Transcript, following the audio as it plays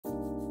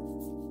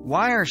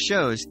Why are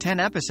shows 10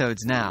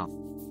 episodes now?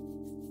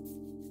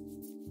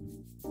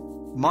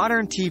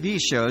 Modern TV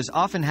shows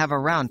often have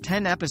around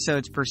 10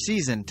 episodes per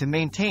season to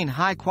maintain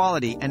high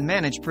quality and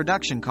manage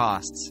production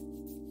costs.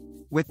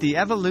 With the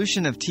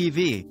evolution of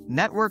TV,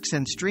 networks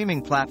and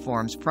streaming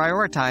platforms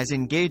prioritize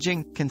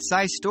engaging,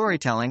 concise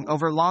storytelling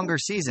over longer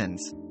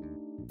seasons.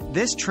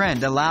 This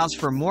trend allows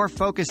for more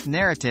focused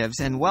narratives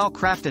and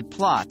well-crafted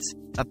plots,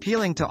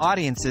 appealing to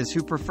audiences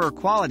who prefer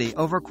quality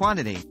over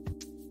quantity.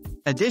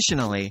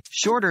 Additionally,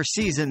 shorter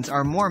seasons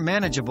are more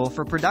manageable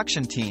for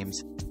production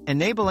teams,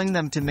 enabling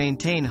them to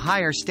maintain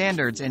higher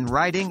standards in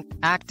writing,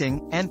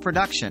 acting, and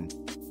production.